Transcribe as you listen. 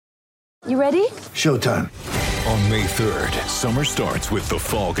You ready? Showtime. On May 3rd, summer starts with The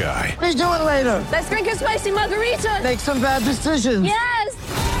Fall Guy. Let's do it later. Let's drink a spicy margarita. Make some bad decisions. Yes!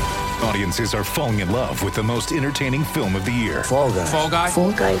 Audiences are falling in love with the most entertaining film of the year. Fall Guy. Fall Guy?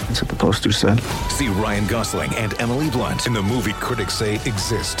 Fall Guy. That's what the poster said. See Ryan Gosling and Emily Blunt in the movie critics say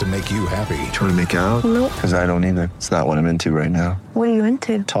exists to make you happy. Trying to make it out? Nope. Because I don't either. It's not what I'm into right now. What are you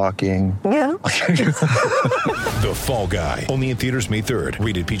into? Talking. Yeah. The Fall Guy. Only in theaters May 3rd.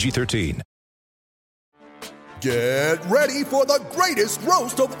 Rated PG-13. Get ready for the greatest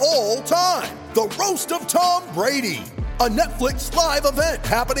roast of all time. The Roast of Tom Brady. A Netflix live event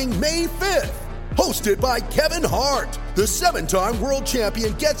happening May 5th. Hosted by Kevin Hart. The 7-time world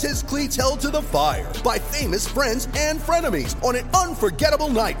champion gets his cleats held to the fire by famous friends and frenemies on an unforgettable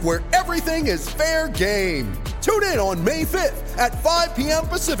night where everything is fair game. Tune in on May 5th at 5 p.m.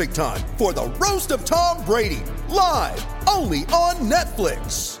 Pacific time for the Roast of Tom Brady. Live only on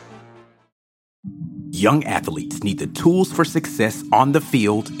Netflix. Young athletes need the tools for success on the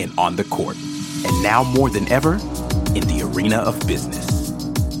field and on the court. And now more than ever, in the arena of business.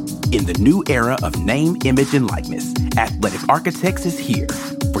 In the new era of name, image, and likeness, Athletic Architects is here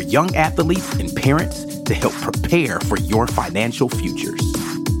for young athletes and parents to help prepare for your financial futures.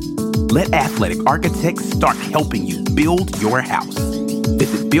 Let Athletic Architects start helping you build your house.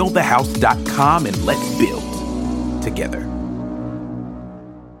 Visit buildthehouse.com and let's build together.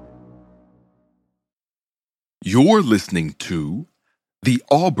 You're listening to the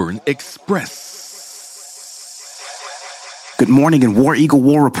Auburn Express. Good morning and War Eagle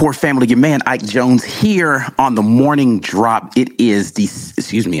War Report family. Your man Ike Jones here on the morning drop. It is January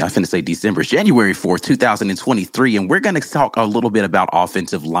 4th, 2023, and we're going to talk a little bit about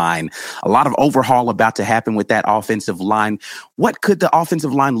offensive line. A lot of overhaul about to happen with that offensive line. What could the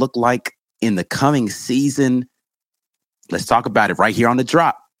offensive line look like in the coming season? Let's talk about it right here on the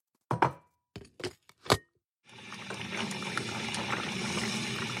drop.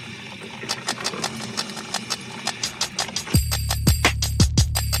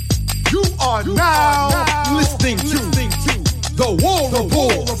 You are now listening to the War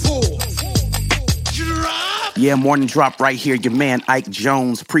Report. Yeah, morning drop right here. Your man, Ike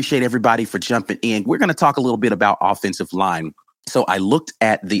Jones. Appreciate everybody for jumping in. We're going to talk a little bit about offensive line. So I looked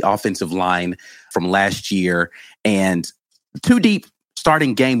at the offensive line from last year and Too Deep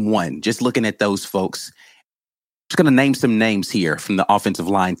starting game one, just looking at those folks. Just going to name some names here from the offensive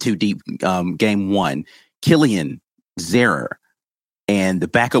line. Too Deep game one. Killian Zerer. And the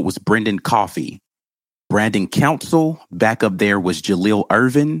backup was Brendan Coffey. Brandon Council, backup there was Jaleel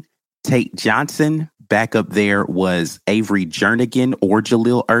Irvin. Tate Johnson, backup there was Avery Jernigan or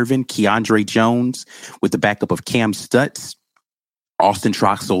Jaleel Irvin. Keandre Jones with the backup of Cam Stutz. Austin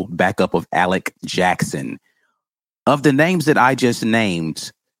Troxell, backup of Alec Jackson. Of the names that I just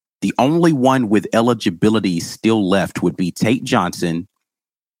named, the only one with eligibility still left would be Tate Johnson,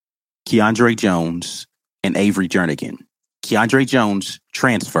 Keandre Jones, and Avery Jernigan. Keandre Jones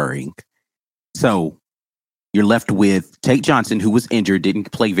transferring. So you're left with Tate Johnson, who was injured,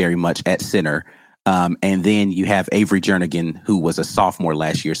 didn't play very much at center. And then you have Avery Jernigan, who was a sophomore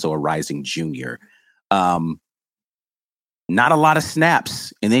last year, so a rising junior. Not a lot of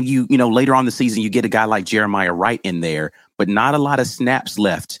snaps. And then you later on in the season, you get a guy like Jeremiah Wright in there, but not a lot of snaps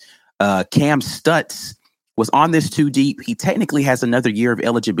left. Cam Stutz was on this Too Deep. He technically has another year of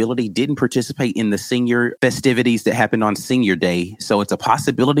eligibility, didn't participate in the senior festivities that happened on senior day. So it's a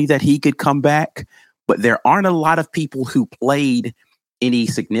possibility that he could come back, but there aren't a lot of people who played any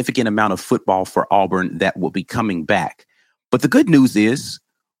significant amount of football for Auburn that will be coming back. But the good news is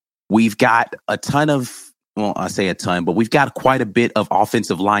we've got a ton of, well, I say a ton, but we've got quite a bit of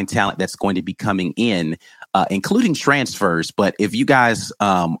offensive line talent that's going to be coming in, including transfers. But if you guys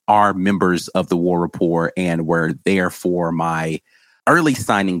are members of the War Report and were there for my early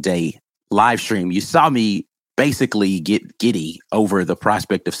signing day live stream, you saw me basically get giddy over the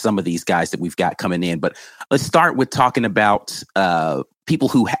prospect of some of these guys that we've got coming in. But let's start with talking about people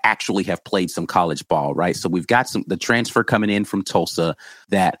who actually have played some college ball, right? So we've got the transfer coming in from Tulsa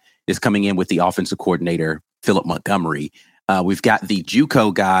that is coming in with the offensive coordinator, Philip Montgomery. We've got the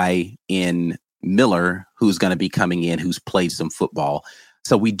JUCO guy in Miller who's going to be coming in, who's played some football.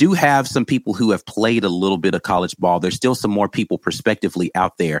 So we do have some people who have played a little bit of college ball. There's still some more people prospectively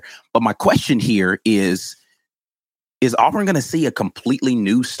out there. But my question here is Auburn going to see a completely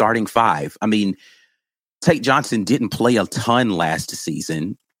new starting five? I mean, Tate Johnson didn't play a ton last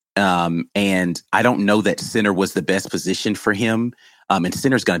season. And I don't know that center was the best position for him. And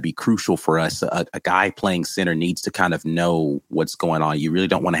center's going to be crucial for us. A guy playing center needs to kind of know what's going on. You really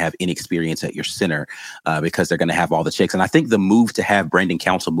don't want to have inexperience at your center because they're going to have all the checks. And I think the move to have Brandon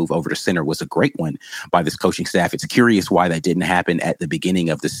Council move over to center was a great one by this coaching staff. It's curious why that didn't happen at the beginning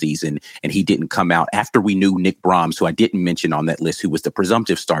of the season and he didn't come out after we knew Nick Brahms, who I didn't mention on that list, who was the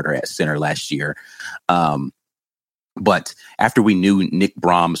presumptive starter at center last year. But after we knew Nick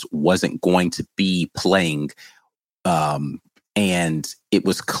Brahms wasn't going to be playing, and it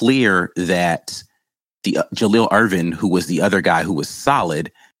was clear that the Jaleel Irvin, who was the other guy who was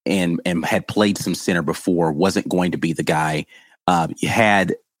solid and had played some center before, wasn't going to be the guy. I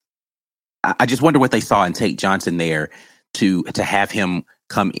just wonder what they saw in Tate Johnson there to have him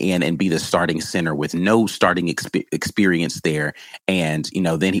come in and be the starting center with no starting experience there. And,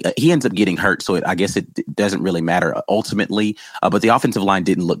 then he ends up getting hurt. So I guess it doesn't really matter ultimately. But the offensive line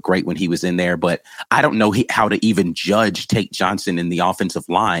didn't look great when he was in there. But I don't know how to even judge Tate Johnson in the offensive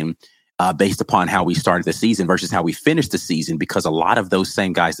line based upon how we started the season versus how we finished the season, because a lot of those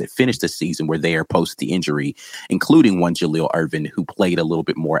same guys that finished the season were there post the injury, including one Jaleel Irvin, who played a little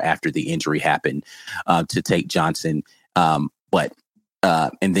bit more after the injury happened to Tate Johnson.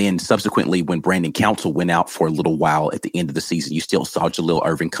 And then subsequently, when Brandon Council went out for a little while at the end of the season, you still saw Jaleel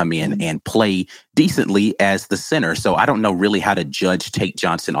Irvin come in and play decently as the center. So I don't know really how to judge Tate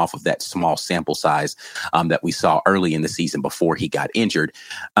Johnson off of that small sample size that we saw early in the season before he got injured.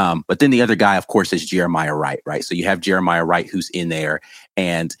 But then the other guy, of course, is Jeremiah Wright, right? So you have Jeremiah Wright who's in there,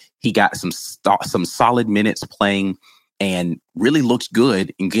 and he got some solid minutes playing and really looks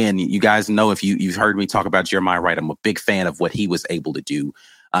good. Again, you guys know, if you've heard me talk about Jeremiah Wright, I'm a big fan of what he was able to do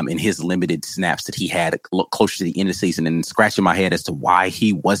in his limited snaps that he had closer to the end of the season, and scratching my head as to why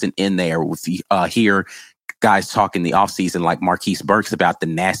he wasn't in there. With hear guys talk in the offseason like Marquise Burks about the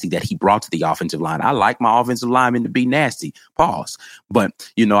nasty that he brought to the offensive line. I like my offensive linemen to be nasty, pause.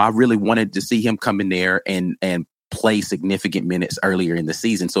 But, I really wanted to see him come in there and play significant minutes earlier in the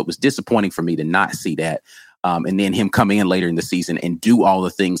season. So it was disappointing for me to not see that. And then him coming in later in the season and do all the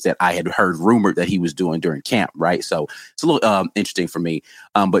things that I had heard rumored that he was doing during camp, right? So it's a little interesting for me.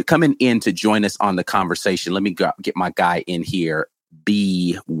 But coming in to join us on the conversation, let me get my guy in here,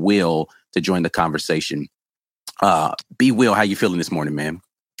 B. Will, to join the conversation. B. Will, how you feeling this morning, man?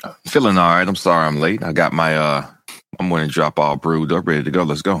 Feeling all right. I'm sorry I'm late. I got my I'm going to drop all brewed up, ready to go.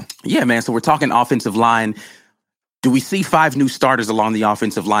 Let's go. Yeah, man. So we're talking offensive line. Do we see 5 new starters along the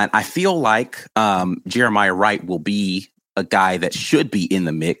offensive line? I feel like Jeremiah Wright will be a guy that should be in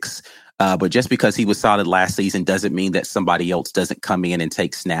the mix. But just because he was solid last season doesn't mean that somebody else doesn't come in and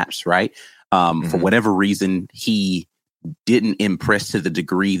take snaps, right? For whatever reason, he didn't impress to the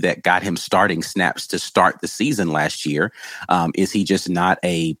degree that got him starting snaps to start the season last year. Is he just not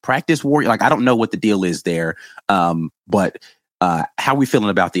a practice warrior? Like, I don't know what the deal is there. But how are we feeling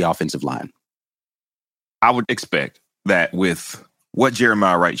about the offensive line? I would expect that with what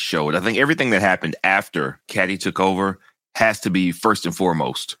Jeremiah Wright showed, I think everything that happened after Caddy took over has to be first and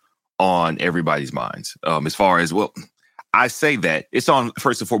foremost on everybody's minds. As far as, well, I say that it's on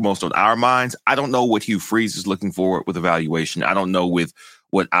first and foremost on our minds. I don't know what Hugh Freeze is looking for with evaluation. I don't know with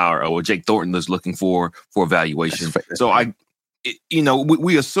what Jake Thornton is looking for evaluation. So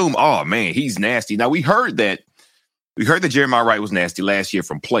we assume, oh man, he's nasty. Now we heard that Jeremiah Wright was nasty last year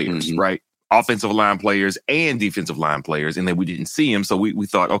from players, right? Offensive line players and defensive line players, and then we didn't see him. So we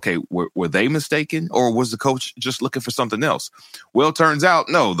thought, okay, were they mistaken, or was the coach just looking for something else? Well, it turns out,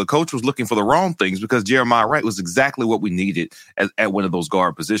 no, the coach was looking for the wrong things, because Jeremiah Wright was exactly what we needed at one of those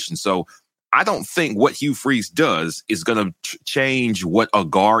guard positions. So I don't think what Hugh Freeze does is going to change what a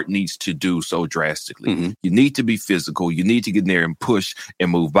guard needs to do so drastically. You need to be physical. You need to get in there and push and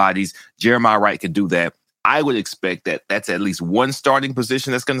move bodies. Jeremiah Wright can do that. I would expect that that's at least one starting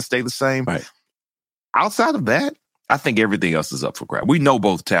position that's going to stay the same. Right. Outside of that, I think everything else is up for grabs. We know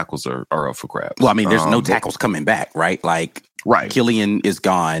both tackles are up for grabs. Well, I mean, there's no tackles coming back, right? Like, Killian is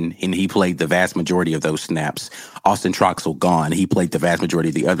gone, and he played the vast majority of those snaps. Austin Troxell gone. He played the vast majority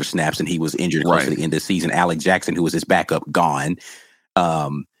of the other snaps, and he was injured close to the end of the season. Alec Jackson, who was his backup, gone.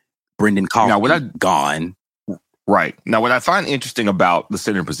 Brendan Coughlin, gone. Right. Now, what I find interesting about the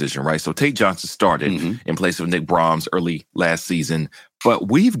center position, right? So Tate Johnson started in place of Nick Brahms early last season, but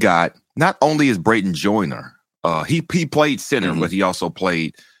we've got, not only is Braden Joyner, he played center, but he also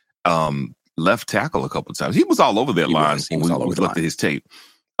played left tackle a couple of times. He was all over that line when we looked at his tape.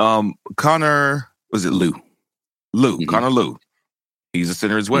 Connor, was it Lou? Connor Lou. He's a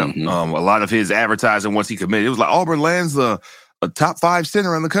center as well. A lot of his advertising once he committed, it was like, Auburn lands a top 5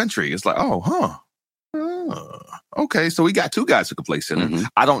 center in the country. It's like, okay, so we got 2 guys who can play center.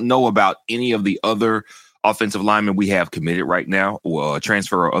 I don't know about any of the other offensive linemen we have committed right now, or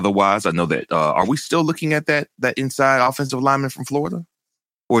transfer or otherwise. I know that. Are we still looking at that inside offensive lineman from Florida?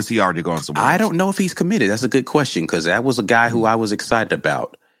 Or is he already gone somewhere else? I don't know if he's committed. That's a good question, because that was a guy who I was excited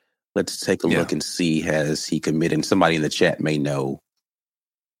about. Let's take a look and see, has he committed? And somebody in the chat may know.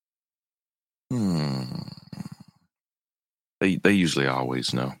 They usually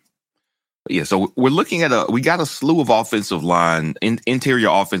always know. But yeah, so we're looking at we got a slew of offensive line, interior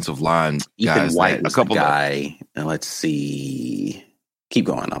offensive line guys. Ethan White was a couple guy. And let's see. Keep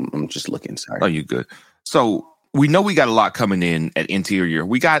going. I'm just looking. Sorry. Oh, you good. So we know we got a lot coming in at interior.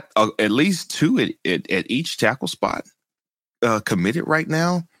 We got at least 2 at each tackle spot committed right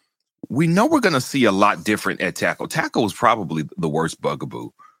now. We know we're going to see a lot different at tackle. Tackle is probably the worst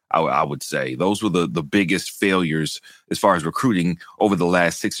bugaboo, I would say. Those were the biggest failures as far as recruiting over the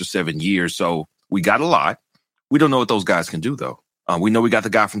last 6 or 7 years. So we got a lot. We don't know what those guys can do, though. We know we got the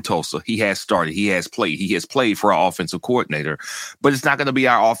guy from Tulsa. He has started. He has played for our offensive coordinator. But it's not going to be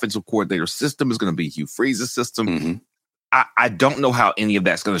our offensive coordinator system. It's going to be Hugh Freeze's system. Mm-hmm. I don't know how any of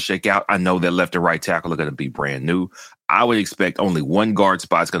that's going to shake out. I know that left and right tackle are going to be brand new. I would expect only one guard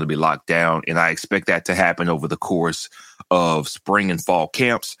spot is going to be locked down, and I expect that to happen over the course of spring and fall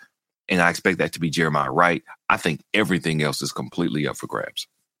camps, and I expect that to be Jeremiah Wright. I think everything else is completely up for grabs.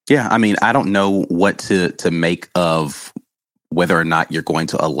 Yeah, I mean, I don't know what to make of whether or not you're going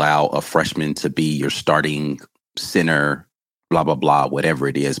to allow a freshman to be your starting center, blah, blah, blah, whatever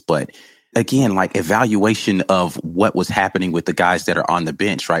it is. But again, like evaluation of what was happening with the guys that are on the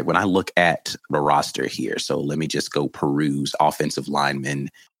bench, right? When I look at the roster here, so let me just go peruse offensive linemen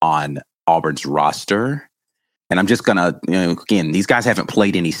on Auburn's roster. And I'm just going to, again, these guys haven't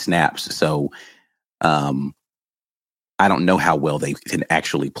played any snaps. So I don't know how well they can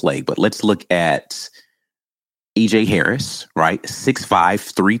actually play. But let's look at E.J. Harris, right?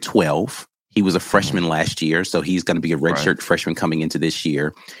 6'5", 312. He was a freshman last year, so he's going to be a redshirt freshman coming into this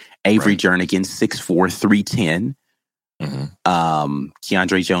year. Avery Jernigan, 6'4", 310.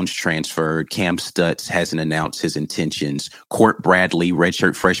 Keandre Jones transferred. Cam Stutz hasn't announced his intentions. Court Bradley,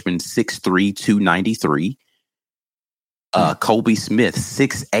 redshirt freshman, 6'3", 293. Colby Smith,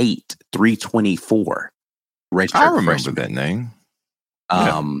 6'8", 324. Redshirt I remember freshman. that name.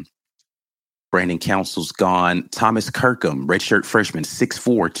 Brandon Council's gone. Thomas Kirkham, redshirt freshman,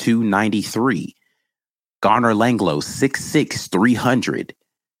 6'4", 293. Garner Langlow, 6'6", 300.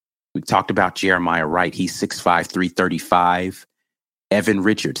 We talked about Jeremiah Wright. He's 6'5", 335. Evan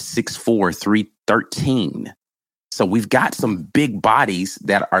Richards, 6'4", 313. So we've got some big bodies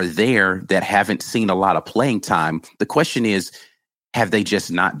that are there that haven't seen a lot of playing time. The question is, have they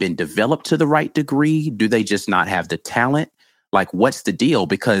just not been developed to the right degree? Do they just not have the talent? Like, what's the deal?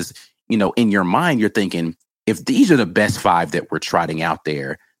 Because, in your mind, you're thinking, if these are the best 5 that we're trotting out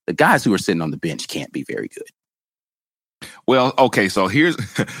there, the guys who are sitting on the bench can't be very good. Well, okay, so here's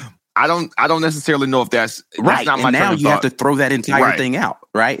I don't necessarily know if that's right. Not and my now you have to throw that entire thing out,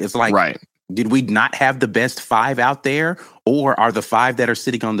 right? It's like, did we not have the best 5 out there, or are the 5 that are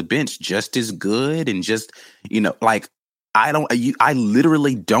sitting on the bench just as good? And just, I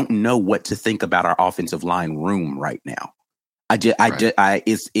literally don't know what to think about our offensive line room right now.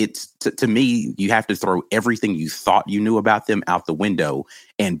 To me, you have to throw everything you thought you knew about them out the window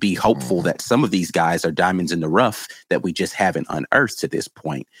and be hopeful that some of these guys are diamonds in the rough that we just haven't unearthed to this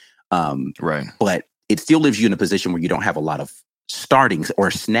point. But it still leaves you in a position where you don't have a lot of startings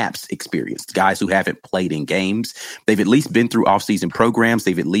or snaps experience. Guys who haven't played in games, they've at least been through offseason programs.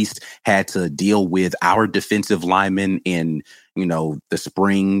 They've at least had to deal with our defensive linemen in, the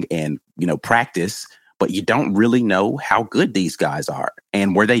spring and, practice. But you don't really know how good these guys are.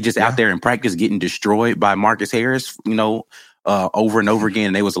 And were they just out there in practice getting destroyed by Marcus Harris, over and over again?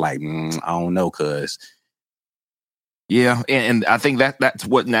 And they was like, I don't know, cuz. Yeah, and I think that's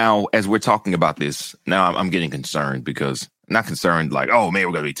what now, as we're talking about this, now I'm getting concerned, because not concerned like, oh man,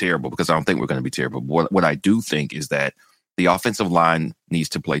 we're going to be terrible, because I don't think we're going to be terrible. But what I do think is that the offensive line needs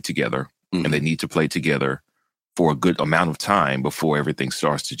to play together, and they need to play together for a good amount of time before everything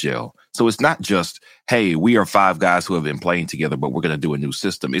starts to gel. So it's not just, hey, we are 5 guys who have been playing together, but we're going to do a new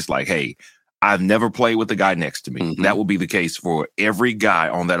system. It's like, hey, I've never played with the guy next to me. That will be the case for every guy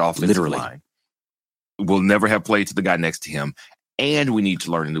on that offensive line. We'll never have played to the guy next to him. And we need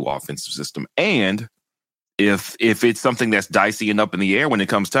to learn a new offensive system. And if it's something that's dicey and up in the air when it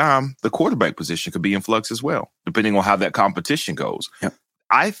comes time, the quarterback position could be in flux as well, depending on how that competition goes. Yep.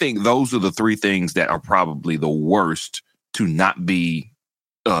 I think those are the 3 things that are probably the worst to not be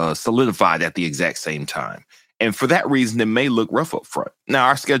solidified at the exact same time. And for that reason, it may look rough up front. Now,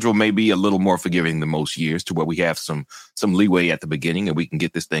 our schedule may be a little more forgiving than most years, to where we have some leeway at the beginning and we can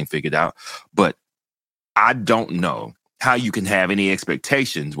get this thing figured out. But I don't know how you can have any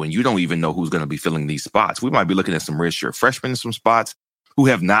expectations when you don't even know who's going to be filling these spots. We might be looking at some redshirt freshmen in some spots who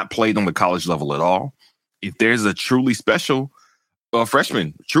have not played on the college level at all. If there's a truly special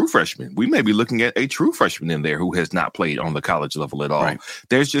freshman, true freshman, we may be looking at a true freshman in there who has not played on the college level at all. Right.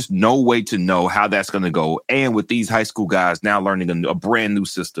 There's just no way to know how that's going to go. And with these high school guys now learning a brand new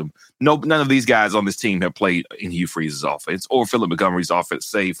system, none of these guys on this team have played in Hugh Freeze's offense or Philip Montgomery's offense,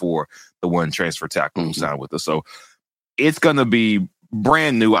 save for the one transfer tackle who signed with us. So it's going to be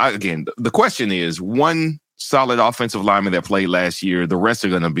brand new. Again, the question is one solid offensive lineman that played last year. The rest are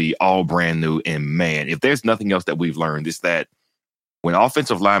going to be all brand new. And man, if there's nothing else that we've learned, it's that when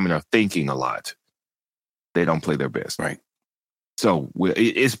offensive linemen are thinking a lot, they don't play their best. Right. So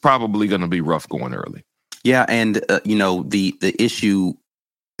it's probably going to be rough going early. Yeah. And, the issue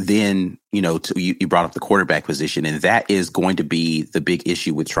then, you brought up the quarterback position, and that is going to be the big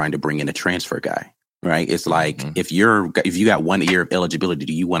issue with trying to bring in a transfer guy. Right. It's like if you got 1 year of eligibility,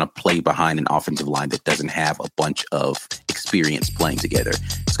 do you want to play behind an offensive line that doesn't have a bunch of experience playing together?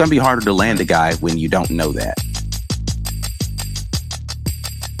 It's going to be harder to land a guy when you don't know that.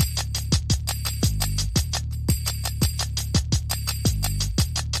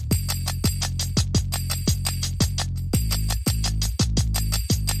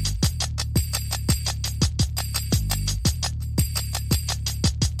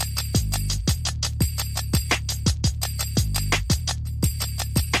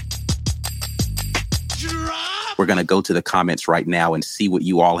 We're going to go to the comments right now and see what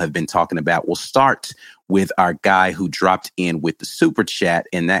you all have been talking about. We'll start with our guy who dropped in with the super chat,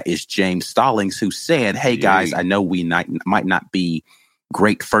 and that is James Stallings, who said, hey, guys, I know we might not be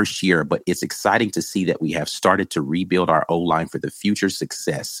great first year, but it's exciting to see that we have started to rebuild our O-line for the future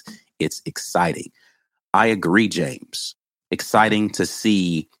success. It's exciting. I agree, James. Exciting to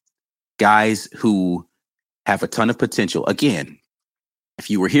see guys who have a ton of potential. Again, if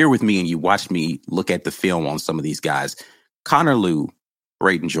you were here with me and you watched me look at the film on some of these guys, Connor Lew,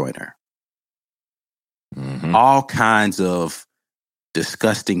 Braden Joyner, all kinds of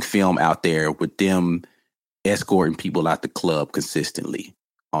disgusting film out there with them escorting people out the club consistently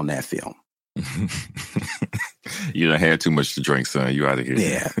on that film. You done had too much to drink, son. You out of here.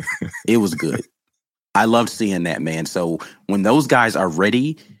 Yeah, it was good. I loved seeing that, man. So when those guys are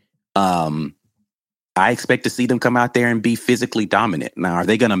ready, I expect to see them come out there and be physically dominant. Now, are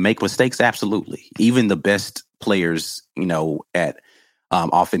they going to make mistakes? Absolutely. Even the best players, at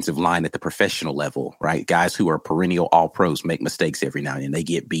offensive line at the professional level, right? Guys who are perennial all-pros make mistakes every now and then. They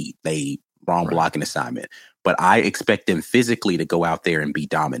get beat. They wrong blocking assignment. But I expect them physically to go out there and be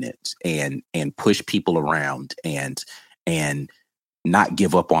dominant and push people around and not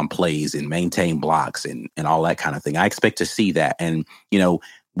give up on plays and maintain blocks and all that kind of thing. I expect to see that. And,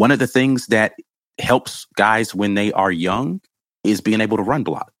 one of the things that helps guys when they are young is being able to run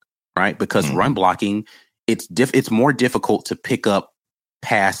block, right? Because run blocking, it's more difficult to pick up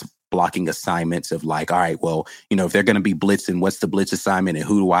pass blocking assignments of like, all right, well, if they're going to be blitzing, what's the blitz assignment and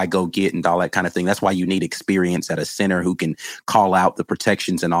who do I go get and all that kind of thing. That's why you need experience at a center who can call out the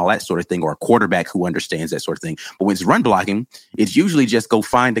protections and all that sort of thing, or a quarterback who understands that sort of thing. But when it's run blocking, it's usually just go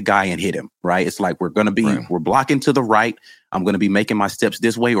find a guy and hit him, right? It's like we're blocking to the right. I'm going to be making my steps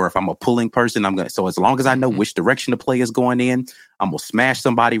this way, or if I'm a pulling person, so as long as I know which direction the play is going in, I'm going to smash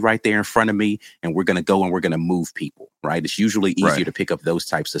somebody right there in front of me, and we're going to go and we're going to move people, right? It's usually easier to pick up those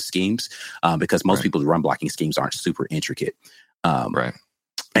types of schemes because most people's run blocking schemes aren't super intricate.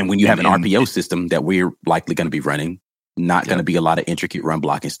 And when you have an RPO system that we're likely going to be running, not going to be a lot of intricate run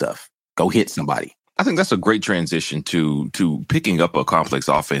blocking stuff. Go hit somebody. I think that's a great transition to picking up a complex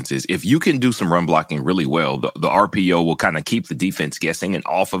offense. Is if you can do some run blocking really well, the RPO will kind of keep the defense guessing and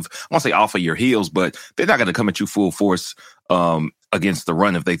I won't say off of your heels, but they're not going to come at you full force against the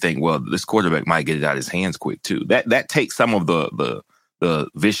run if they think, well, this quarterback might get it out of his hands quick too. That takes some of the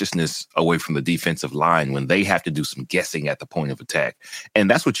viciousness away from the defensive line when they have to do some guessing at the point of attack. And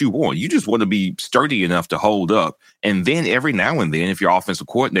that's what you want. You just want to be sturdy enough to hold up. And then every now and then, if your offensive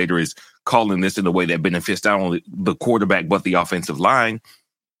coordinator is calling this in a way that benefits not only the quarterback, but the offensive line,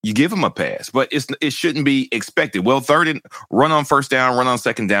 you give them a pass. But it shouldn't be expected. Well, run on first down, run on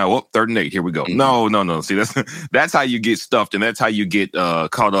second down. Oh, 3rd and 8. Here we go. No. See, that's how you get stuffed, and that's how you get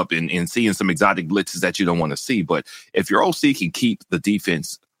caught up in seeing some exotic blitzes that you don't want to see. But if your OC can keep the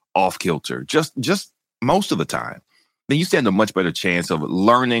defense off kilter, just most of the time, then you stand a much better chance of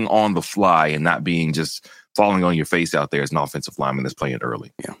learning on the fly and not being just falling on your face out there as an offensive lineman that's playing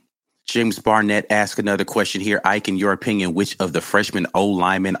early. Yeah. James Barnett asked another question here. Ike, in your opinion, which of the freshman O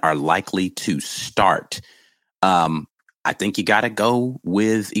linemen are likely to start? I think you got to go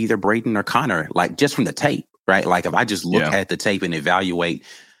with either Braden or Connor, like just from the tape, right? Like if I just look at the tape and evaluate,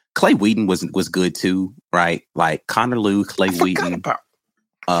 Clay Wheaton was good too, right? Like Connor Lew, Clay Wheaton.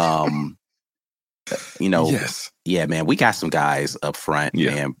 Yeah, man, we got some guys up front,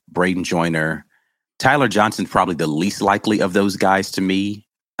 man. Braden Joyner, Tyler Johnson's probably the least likely of those guys to me.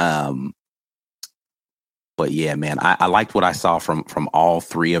 But yeah, man, I liked what I saw from all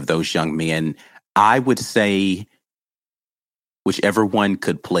three of those young men. I would say whichever one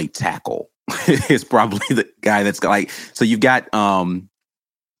could play tackle is probably the guy that's like, so you've got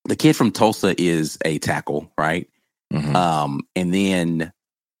the kid from Tulsa is a tackle, right? Mm-hmm. And then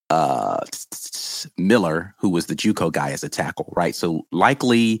Miller, who was the JUCO guy, as a tackle, right? So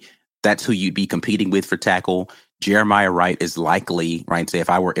likely that's who you'd be competing with for tackle. Jeremiah Wright is likely, right? Say if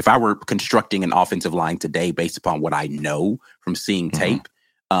I were constructing an offensive line today based upon what I know from seeing tape,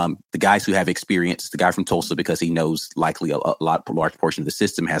 the guys who have experience, the guy from Tulsa, because he knows likely a large portion of the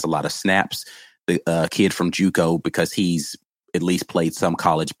system, has a lot of snaps. The kid from JUCO, because he's at least played some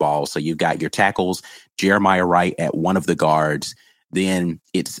college ball. So you've got your tackles, Jeremiah Wright at one of the guards. Then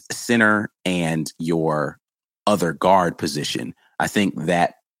it's center and your other guard position. I think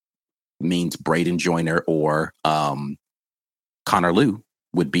that means Braden Joyner or Connor Lew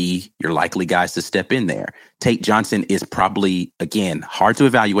would be your likely guys to step in there. Tate Johnson is probably, again, hard to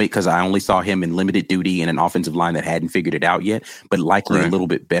evaluate because I only saw him in limited duty in an offensive line that hadn't figured it out yet, but likely a little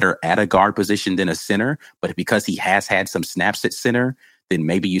bit better at a guard position than a center. But because he has had some snaps at center, then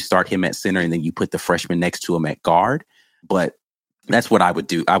maybe you start him at center and then you put the freshman next to him at guard. But that's what I would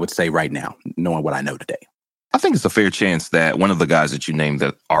do. I would say right now, knowing what I know today. I think it's a fair chance that one of the guys that you named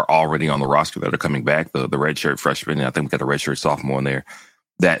that are already on the roster that are coming back, the redshirt freshman, and I think we got a redshirt sophomore in there,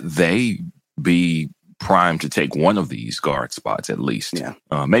 that they be primed to take one of these guard spots at least. Yeah.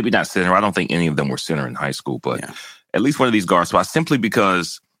 Maybe not center. I don't think any of them were center in high school, but at least one of these guard spots, simply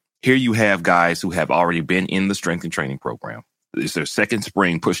because here you have guys who have already been in the strength and training program. It's their second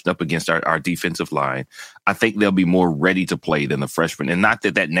spring pushing up against our defensive line. I think they'll be more ready to play than the freshmen. And not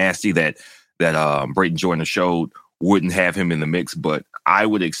that nasty that Braden Joyner showed wouldn't have him in the mix, but I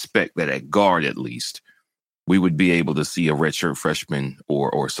would expect that at guard at least, we would be able to see a redshirt freshman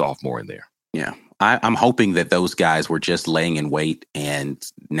or sophomore in there. Yeah. I'm hoping that those guys were just laying in wait and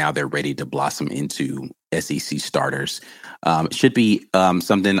now they're ready to blossom into SEC starters. It should be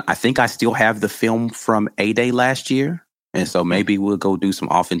something. I think I still have the film from A-Day last year. And so maybe we'll go do some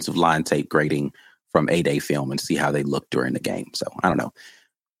offensive line tape grading from A-Day film and see how they look during the game. So I don't know.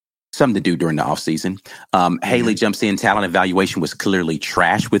 Something to do during the offseason. Haley jumps in. Talent evaluation was clearly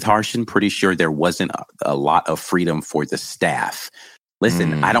trash with Harsin. Pretty sure there wasn't a lot of freedom for the staff.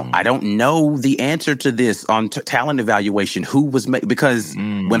 Listen, I don't know the answer to this on talent evaluation. Who was because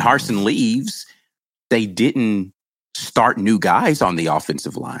when Harsin leaves, they didn't start new guys on the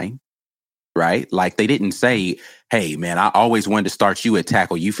offensive line, right? Like they didn't say, "Hey, man, I always wanted to start you at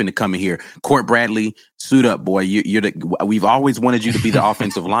tackle. You finna come in here, Court Bradley, suit up, boy. We've always wanted you to be the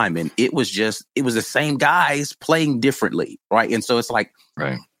offensive lineman." It was the same guys playing differently, right? And so it's like,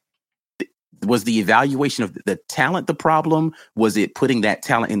 right. Was the evaluation of the talent the problem? Was it putting that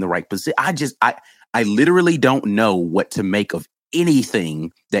talent in the right position? I literally don't know what to make of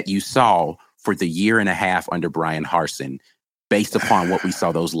anything that you saw for the year and a half under Brian Harsin, based upon what we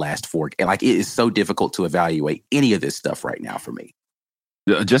saw those last four. Like, it is so difficult to evaluate any of this stuff right now for me.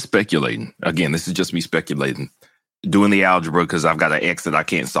 Just speculating. Again, this is just me speculating. Doing the algebra because I've got an X that I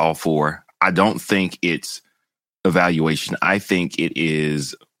can't solve for. I don't think it's evaluation. I think it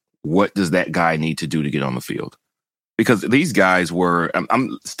is, what does that guy need to do to get on the field? Because these guys were,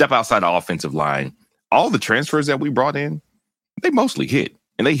 I'm step outside the offensive line. All the transfers that we brought in, they mostly hit.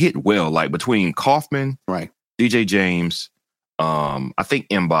 And they hit well, like between Kaufman, right, DJ James, I think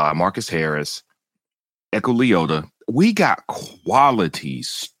Mba, Marcus Harris, Echo Leota. We got quality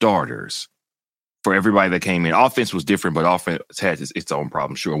starters for everybody that came in. Offense was different, but offense had its own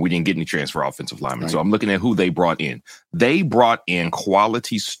problem. Sure, we didn't get any transfer offensive linemen. Right. So I'm looking at who they brought in. They brought in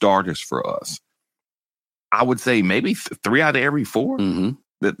quality starters for us. I would say maybe 3 out of every 4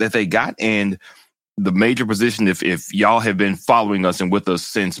 that they got. And the major position, if y'all have been following us and with us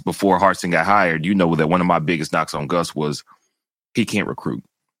since before Harsin got hired, you know that one of my biggest knocks on Gus was he can't recruit.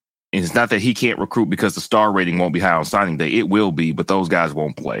 And it's not that he can't recruit because the star rating won't be high on signing day. It will be, but those guys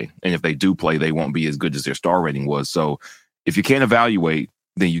won't play. And if they do play, they won't be as good as their star rating was. So if you can't evaluate,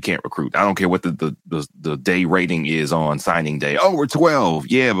 then you can't recruit. I don't care what the day rating is on signing day. Oh, we're 12.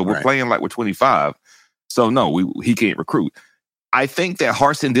 Yeah, but we're playing like we're 25. So no, he can't recruit. I think that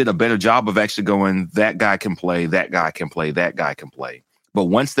Harsin did a better job of actually going, that guy can play, that guy can play, that guy can play. But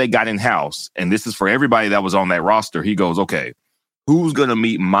once they got in-house, and this is for everybody that was on that roster, he goes, okay, who's going to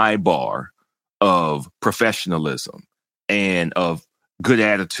meet my bar of professionalism and of good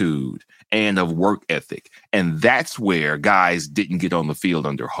attitude and of work ethic? And that's where guys didn't get on the field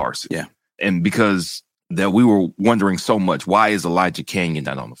under Harsin. Yeah. And because that we were wondering so much, why is Elijah Canyon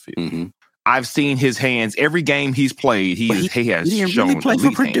not on the field? Mm-hmm. I've seen his hands every game he's played. He has he didn't shown really play for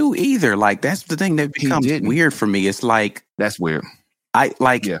elite hands. Purdue either. Like, that's the thing that becomes weird for me. It's like, that's weird.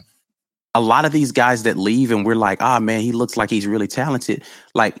 A lot of these guys that leave and we're like, man, he looks like he's really talented.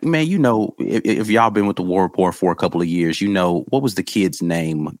 Like, man, if y'all been with the War Report for a couple of years, what was the kid's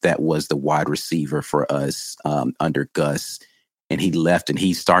name that was the wide receiver for us under Gus? And he left and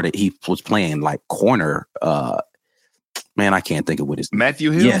he was playing like corner. Man, I can't think of what his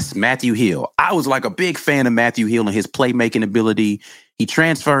Matthew Hill? Yes, Matthew Hill. I was like a big fan of Matthew Hill and his playmaking ability. He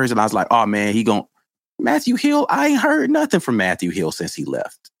transfers and I was like, oh man, Matthew Hill, I ain't heard nothing from Matthew Hill since he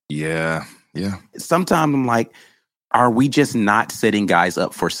left. Yeah. Sometimes I'm like, are we just not setting guys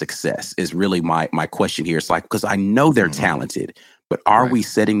up for success is really my question here. It's like, because I know they're talented, but are we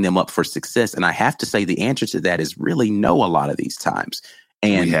setting them up for success? And I have to say the answer to that is really no a lot of these times.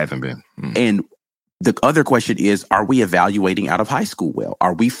 And we haven't been. And the other question is, are we evaluating out of high school well?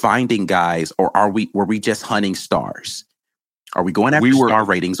 Are we finding guys or were we just hunting stars? Are we going after star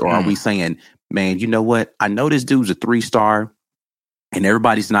ratings or are we saying, man, you know what? I know this dude's a 3-star and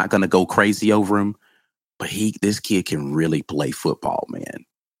everybody's not going to go crazy over him, but this kid can really play football, man.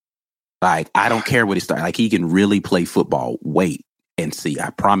 Like, I don't care what he starts. Like, he can really play football. Wait and see.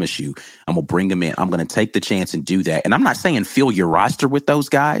 I promise you, I'm going to bring him in. I'm going to take the chance and do that. And I'm not saying fill your roster with those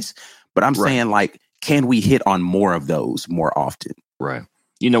guys, but I'm saying, like, can we hit on more of those more often? Right.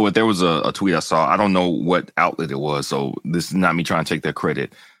 You know what? There was a tweet I saw. I don't know what outlet it was, so this is not me trying to take their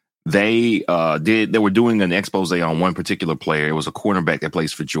credit. They were doing an expose on one particular player. It was a cornerback that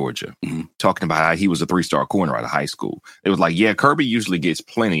plays for Georgia, talking about how he was a 3-star corner out of high school. It was like, yeah, Kirby usually gets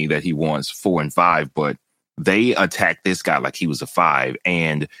plenty that he wants 4 and 5, but they attacked this guy like he was a 5.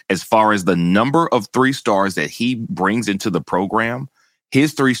 And as far as the number of 3-stars that he brings into the program,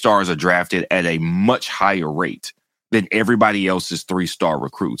 his 3-stars are drafted at a much higher rate than everybody else's 3-star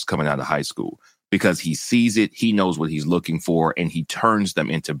recruits coming out of high school, because he sees it, he knows what he's looking for, and he turns them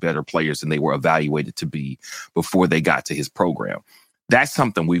into better players than they were evaluated to be before they got to his program. That's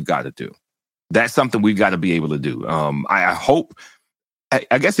something we've got to do. That's something we've got to be able to do. I hope,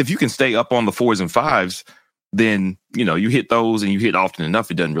 I guess if you can stay up on the 4s and 5s, then, you hit those and you hit often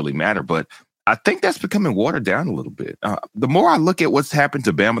enough, it doesn't really matter. But I think that's becoming watered down a little bit. The more I look at what's happened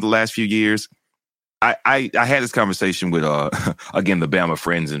to Bama the last few years, I had this conversation with, again, the Bama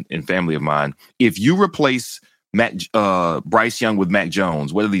friends and family of mine. If you replace Bryce Young with Mac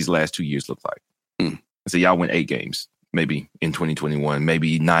Jones, what do these last 2 years look like? So y'all win 8 games, maybe in 2021,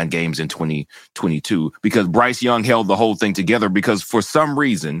 maybe 9 games in 2022, because Bryce Young held the whole thing together, because for some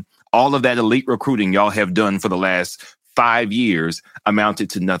reason, all of that elite recruiting y'all have done for the last 5 years amounted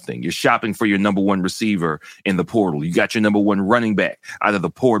to nothing. You're shopping for your number 1 receiver in the portal. You got your number 1 running back out of the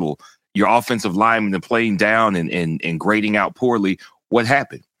portal. Your offensive linemen are playing down and grading out poorly. What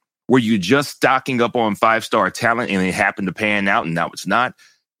happened? Were you just stocking up on 5-star talent and it happened to pan out and now it's not?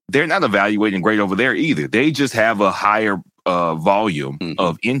 They're not evaluating great over there either. They just have a higher volume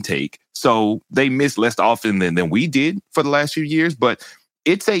of intake. So they miss less often than we did for the last few years. But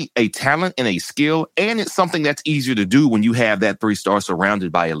it's a talent and a skill, and it's something that's easier to do when you have that 3-star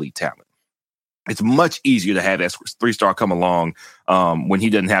surrounded by elite talent. It's much easier to have that 3-star come along when he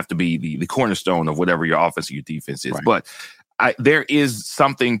doesn't have to be the cornerstone of whatever your offense or your defense is. Right. But there is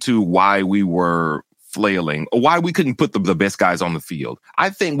something to why we were flailing, or why we couldn't put the best guys on the field.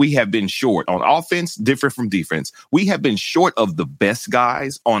 I think we have been short on offense, different from defense. We have been short of the best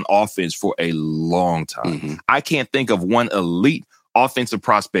guys on offense for a long time. I can't think of one elite offensive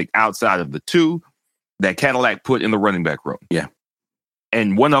prospect outside of the 2 that Cadillac put in the running back room. Yeah.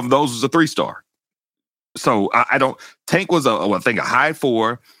 And one of those was a 3-star. So I don't. Tank was I think a high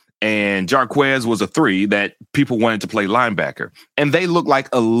 4, and Jarquez was a 3 that people wanted to play linebacker, and they look like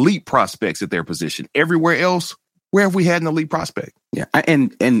elite prospects at their position. Everywhere else, where have we had an elite prospect? Yeah,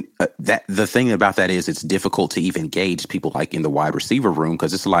 and that the thing about that is it's difficult to even gauge people like in the wide receiver room,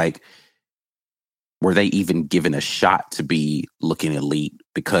 because it's like, were they even given a shot to be looking elite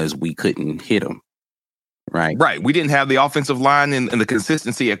because we couldn't hit them? Right. We didn't have the offensive line and the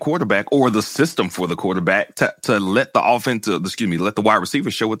consistency at quarterback, or the system for the quarterback to let let the wide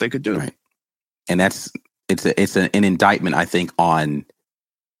receivers show what they could do. Right. And it's an indictment, I think, on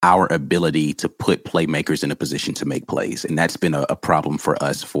our ability to put playmakers in a position to make plays. And that's been a problem for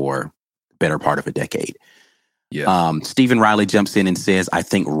us for the better part of a decade. Yeah. Stephen Riley jumps in and says, I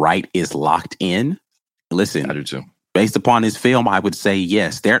think Wright is locked in. Listen, I do too. Based upon his film, I would say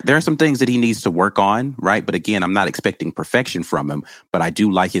yes. There are some things that he needs to work on, right? But again, I'm not expecting perfection from him, but I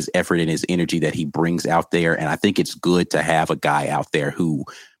do like his effort and his energy that he brings out there. And I think it's good to have a guy out there who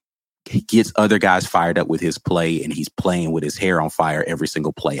gets other guys fired up with his play, and he's playing with his hair on fire every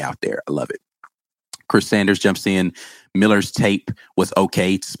single play out there. I love it. Chris Sanders jumps in. Miller's tape was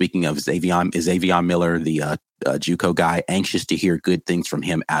okay. Speaking of Xavier Miller, the JUCO guy, anxious to hear good things from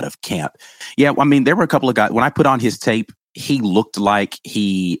him out of camp. Yeah, I mean, there were a couple of guys. When I put on his tape, he looked like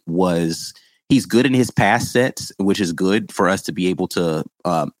he's good in his pass sets, which is good for us to be able to,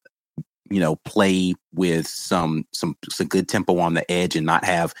 play with some good tempo on the edge and not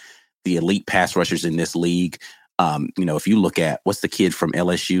have the elite pass rushers in this league. If you look at what's the kid from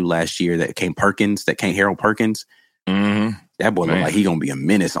LSU last year that came Harold Perkins. Mm-hmm. That boy looked like he's going to be a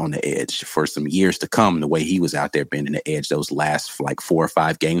menace on the edge for some years to come, the way he was out there bending the edge those last like 4 or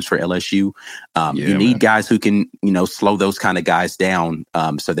 5 games for LSU. You need guys who can, slow those kind of guys down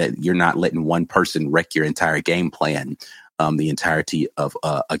so that you're not letting one person wreck your entire game plan, the entirety of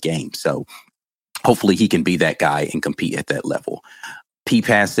a game. So hopefully he can be that guy and compete at that level.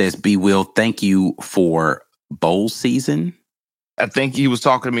 P-Pass says, B. Will, thank you for bowl season. I think he was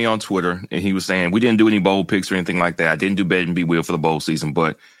talking to me on Twitter, and he was saying we didn't do any bowl picks or anything like that. I didn't do Bet and Be Will for the bowl season,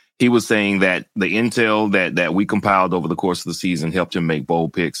 but he was saying that the intel that we compiled over the course of the season helped him make bowl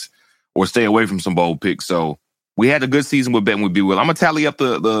picks or stay away from some bowl picks. So we had a good season with Bet and Be Will. I'm gonna tally up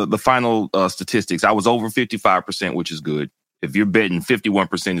the final statistics. I was over 55%, which is good. If you're betting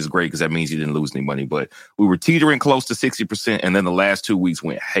 51% is great because that means you didn't lose any money. But we were teetering close to 60%, and then the last 2 weeks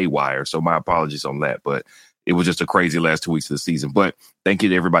went haywire. So my apologies on that, but it was just a crazy last 2 weeks of the season. But thank you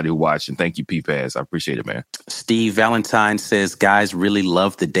to everybody who watched, and thank you, P-Pass. I appreciate it, man. Steve Valentine says, guys, really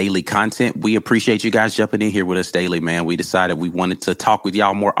love the daily content. We appreciate you guys jumping in here with us daily, man. We decided we wanted to talk with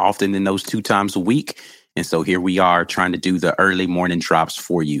y'all more often than those 2 times a week. And so here we are trying to do the early morning drops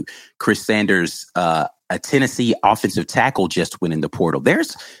for you. Chris Sanders, a Tennessee offensive tackle, just went in the portal.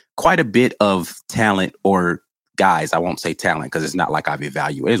 There's quite a bit of talent, or guys, I won't say talent because it's not like I've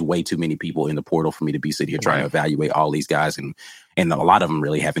evaluated. There's way too many people in the portal for me to be sitting here trying to evaluate all these guys. And a lot of them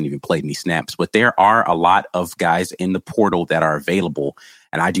really haven't even played any snaps. But there are a lot of guys in the portal that are available.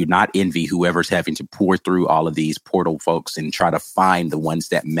 And I do not envy whoever's having to pour through all of these portal folks and try to find the ones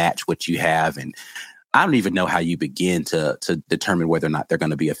that match what you have. And I don't even know how you begin to determine whether or not they're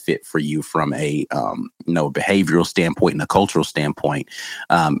going to be a fit for you from a behavioral standpoint and a cultural standpoint,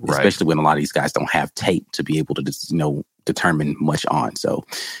 especially when a lot of these guys don't have tape to be able to determine much on. So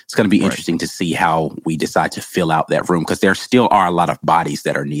it's going to be interesting to see how we decide to fill out that room, because there still are a lot of bodies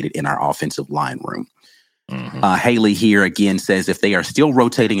that are needed in our offensive line room. Mm-hmm. Haley here again says, if they are still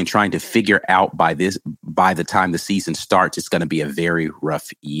rotating and trying to figure out by the time the season starts, it's going to be a very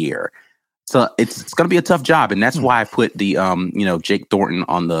rough year. So it's going to be a tough job. And that's why I put the, Jake Thornton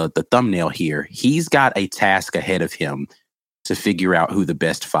on the thumbnail here. He's got a task ahead of him to figure out who the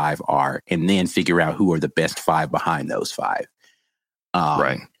best 5 are, and then figure out who are the best 5 behind those 5.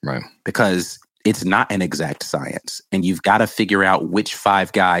 Right. Because it's not an exact science, and you've got to figure out which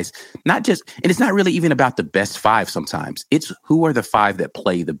 5 guys, and it's not really even about the best 5 sometimes. It's who are the 5 that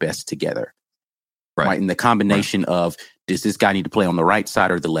play the best together. Right. And the combination of, does this guy need to play on the right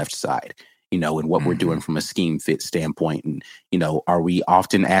side or the left side? And what we're doing from a scheme fit standpoint. And, are we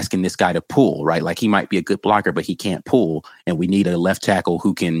often asking this guy to pull, right? Like, he might be a good blocker, but he can't pull. And we need a left tackle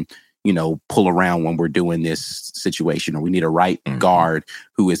who can, pull around when we're doing this situation. Or we need a right guard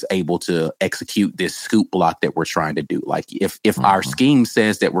who is able to execute this scoop block that we're trying to do. Like, if our scheme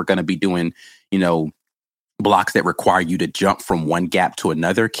says that we're going to be doing, blocks that require you to jump from one gap to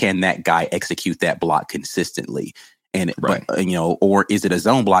another, can that guy execute that block consistently? And, or is it a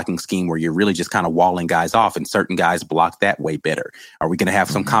zone blocking scheme where you're really just kind of walling guys off, and certain guys block that way better? Are we going to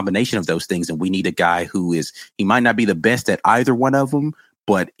have some combination of those things? And we need a guy he might not be the best at either one of them,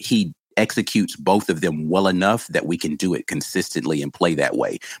 but he executes both of them well enough that we can do it consistently and play that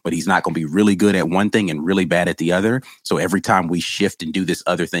way. But he's not going to be really good at one thing and really bad at the other. So every time we shift and do this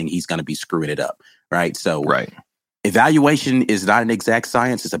other thing, he's going to be screwing it up. Right. So evaluation is not an exact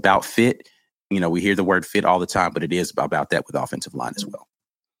science. It's about fit. We hear the word fit all the time, but it is about that with offensive line as well.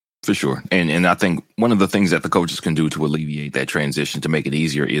 For sure. And I think one of the things that the coaches can do to alleviate that transition, to make it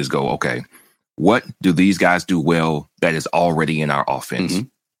easier, is go, okay, what do these guys do well that is already in our offense? Mm-hmm.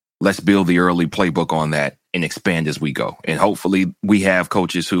 Let's build the early playbook on that and expand as we go. And hopefully we have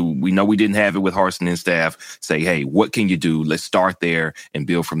coaches who, we know we didn't have it with Harsin and staff, say, hey, what can you do? Let's start there and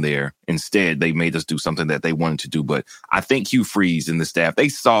build from there. Instead, they made us do something that they wanted to do. But I think Hugh Freeze and the staff, they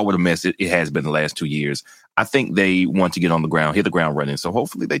saw what a mess it has been the last 2 years. I think they want to get on the ground, hit the ground running. So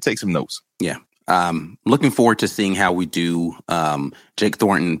hopefully they take some notes. Yeah. Looking forward to seeing how we do. Jake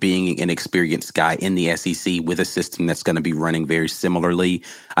Thornton being an experienced guy in the SEC with a system that's going to be running very similarly.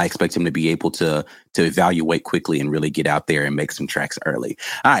 I expect him to be able to evaluate quickly and really get out there and make some tracks early.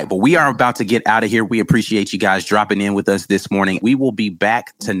 All right, but we are about to get out of here. We appreciate you guys dropping in with us this morning. We will be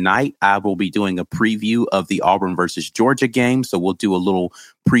back tonight. I will be doing a preview of the Auburn versus Georgia game. So we'll do a little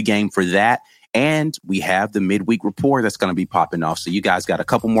pregame for that. And we have the midweek report that's going to be popping off. So you guys got a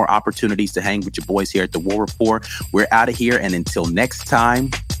couple more opportunities to hang with your boys here at the War Report. We're out of here. And until next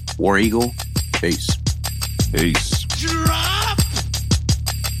time, War Eagle, peace. Peace.